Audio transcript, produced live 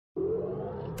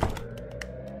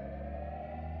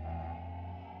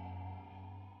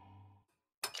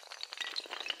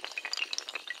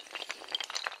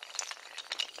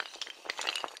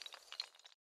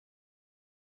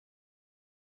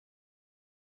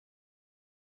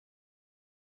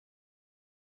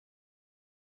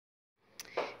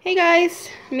Hey guys,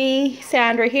 me,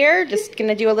 Sandra here, just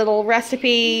gonna do a little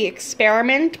recipe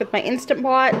experiment with my Instant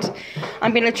Pot.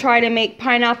 I'm gonna try to make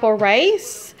pineapple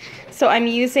rice. So I'm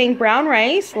using brown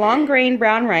rice, long grain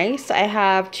brown rice. I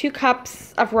have 2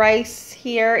 cups of rice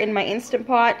here in my Instant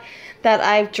Pot that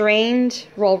I've drained,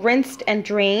 rinsed and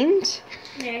drained.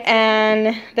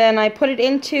 And then I put it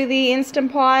into the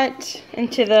Instant Pot,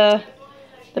 into the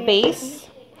base.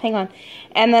 Hang on.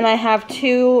 And then I have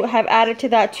added to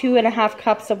that 2.5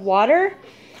 cups of water.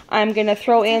 I'm gonna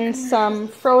throw in some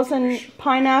frozen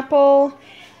pineapple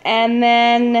and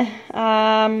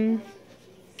then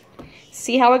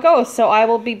see how it goes. So I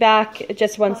will be back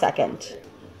just 1 second.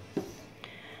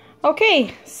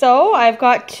 Okay, so I've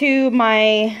got to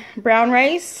my brown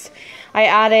rice. I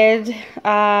added,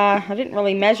 I didn't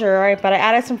really measure, but I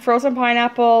added some frozen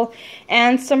pineapple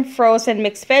and some frozen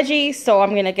mixed veggies. So I'm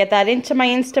going to get that into my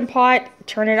Instant Pot,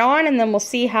 turn it on, and then we'll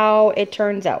see how it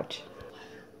turns out.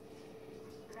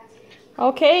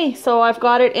 Okay, so I've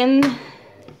got it in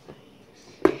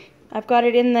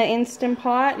the Instant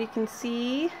Pot, you can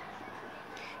see.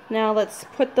 Now let's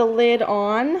put the lid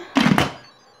on.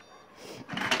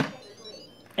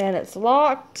 And it's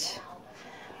locked.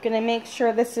 Gonna make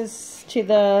sure this is to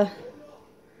the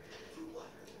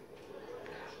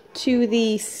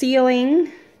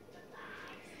ceiling,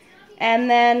 and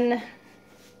then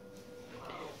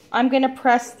I'm gonna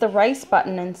press the rice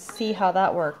button and see how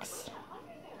that works.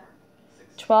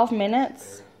 12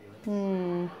 minutes?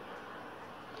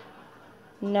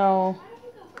 No.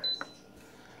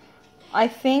 I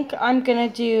think I'm gonna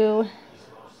do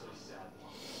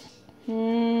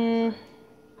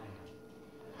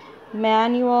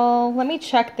manual. Let me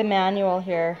check the manual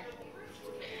here.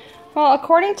 Well,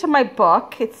 according to my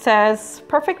book, it says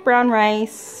perfect brown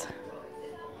rice.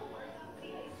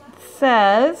 It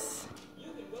says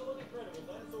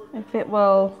if it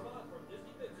will.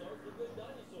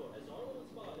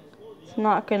 It's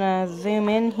not gonna zoom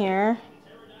in here.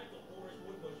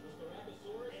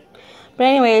 But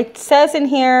anyway, it says in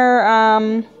here,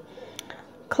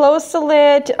 close the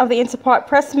lid of the Instant Pot,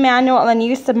 press manual, and then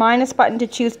use the minus button to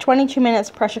choose 22 minutes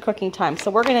pressure cooking time. So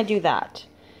we're going to do that.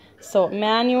 So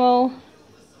manual,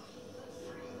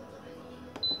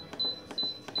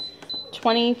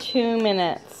 22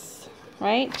 minutes,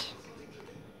 right?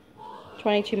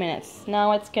 22 minutes.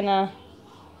 Now it's going to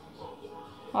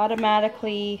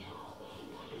automatically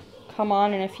come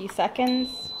on in a few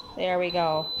seconds. There we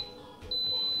go.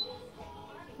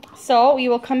 So we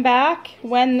will come back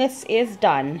when this is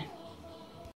done.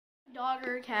 Dog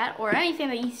or cat or anything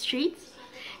that eats treats,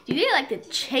 do they like to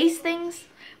chase things?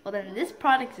 Well, then this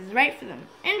product is right for them.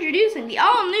 Introducing the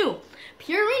all-new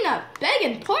Purina Beg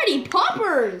and Party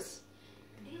Poppers.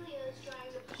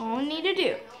 All we need to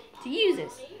do to use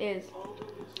this is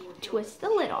twist the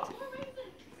lid off.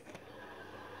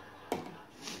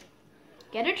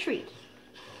 Get a treat.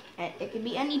 And it can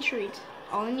be any treat.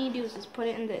 All you need to do is just put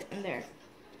it in there.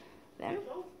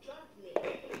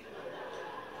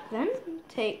 Then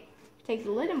take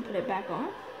the lid and put it back on.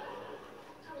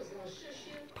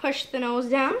 Push the nose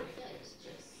down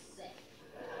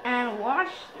and watch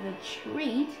the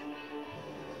treat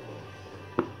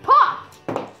pop.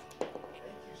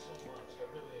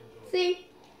 See,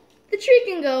 the treat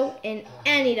can go in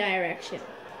any direction.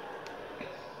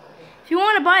 If you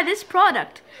want to buy this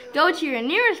product, go to your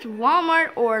nearest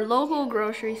Walmart or local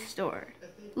grocery store.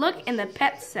 Look in the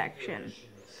pet section.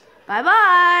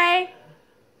 Bye-bye.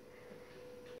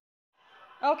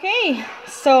 Okay,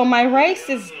 so my rice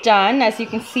is done. As you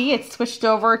can see, it's switched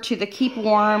over to the keep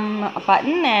warm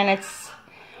button, and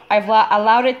I've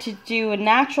allowed it to do a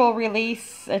natural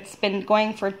release. It's been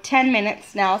going for 10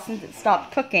 minutes now since it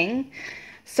stopped cooking.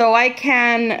 So I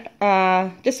can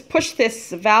just push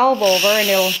this valve over and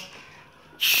it'll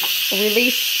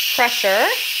release pressure.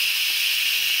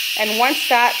 And once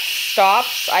that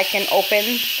stops, I can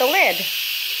open the lid.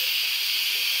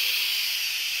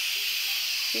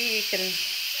 See, you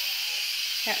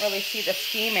can't really see the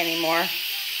steam anymore.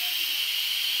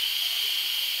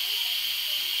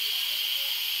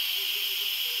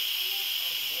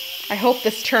 I hope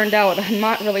this turned out. I'm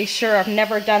not really sure. I've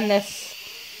never done this.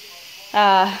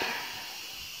 I've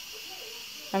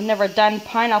never done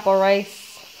pineapple rice.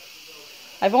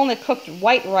 I've only cooked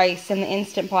white rice in the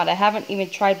Instant Pot. I haven't even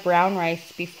tried brown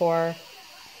rice before.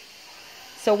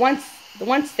 So once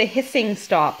the hissing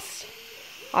stops,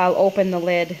 I'll open the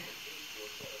lid.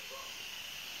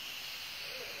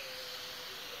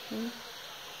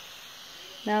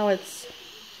 Now it's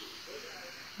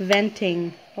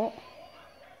venting. Oh.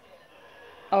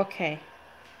 Okay.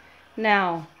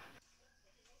 Now,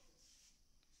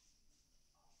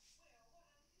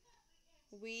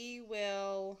 we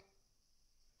will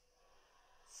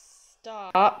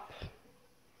stop.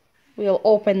 We'll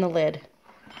open the lid.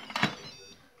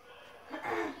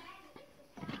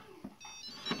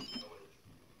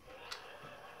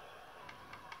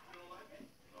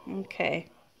 Okay.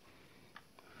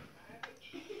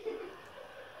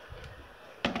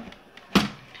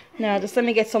 Now just let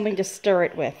me get something to stir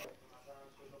it with.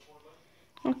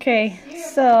 Okay,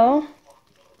 so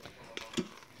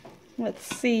let's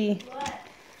see.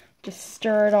 Just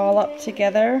stir it all up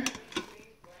together.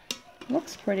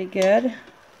 Looks pretty good.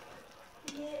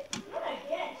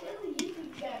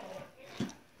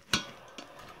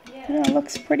 Yeah, it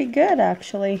looks pretty good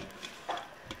actually.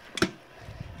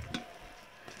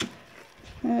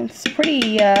 It's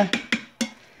pretty,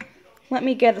 let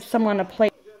me get someone a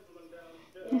plate.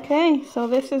 Okay, so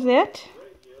this is it.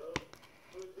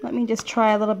 Let me just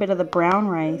try a little bit of the brown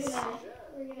rice.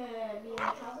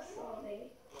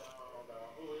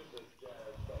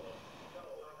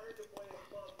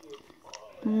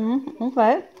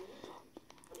 Okay.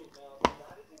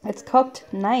 It's cooked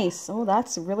nice. Oh,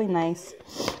 that's really nice.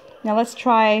 Now let's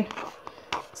try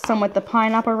some with the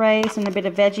pineapple rice and a bit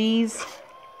of veggies.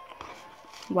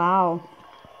 Wow.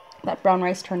 That brown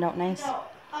rice turned out nice. No,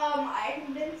 I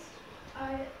convinced.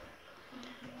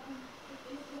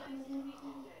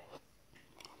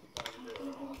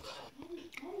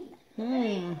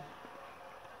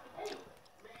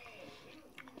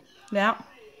 Yeah.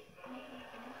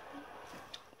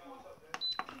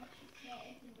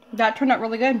 That turned out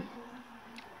really good.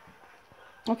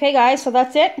 Okay guys, so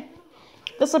that's it.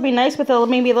 This will be nice with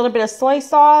maybe a little bit of soy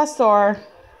sauce or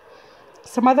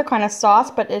some other kind of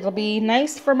sauce, but it'll be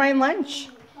nice for my lunch.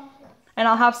 And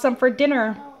I'll have some for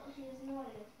dinner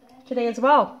today as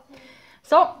well.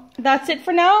 So that's it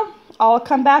for now. I'll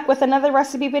come back with another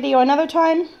recipe video another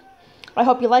time. I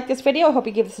hope you like this video. I hope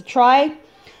you give this a try,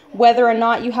 whether or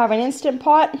not you have an Instant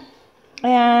Pot.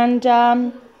 And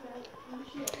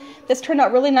this turned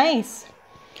out really nice.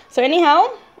 So anyhow,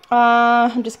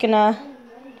 I'm just gonna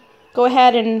go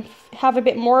ahead and have a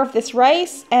bit more of this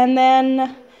rice, and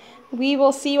then we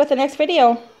will see you at the next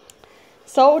video.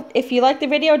 So if you like the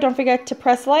video, don't forget to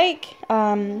press like,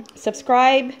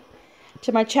 subscribe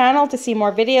to my channel to see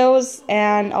more videos,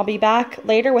 and I'll be back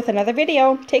later with another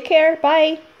video. Take care.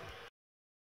 Bye.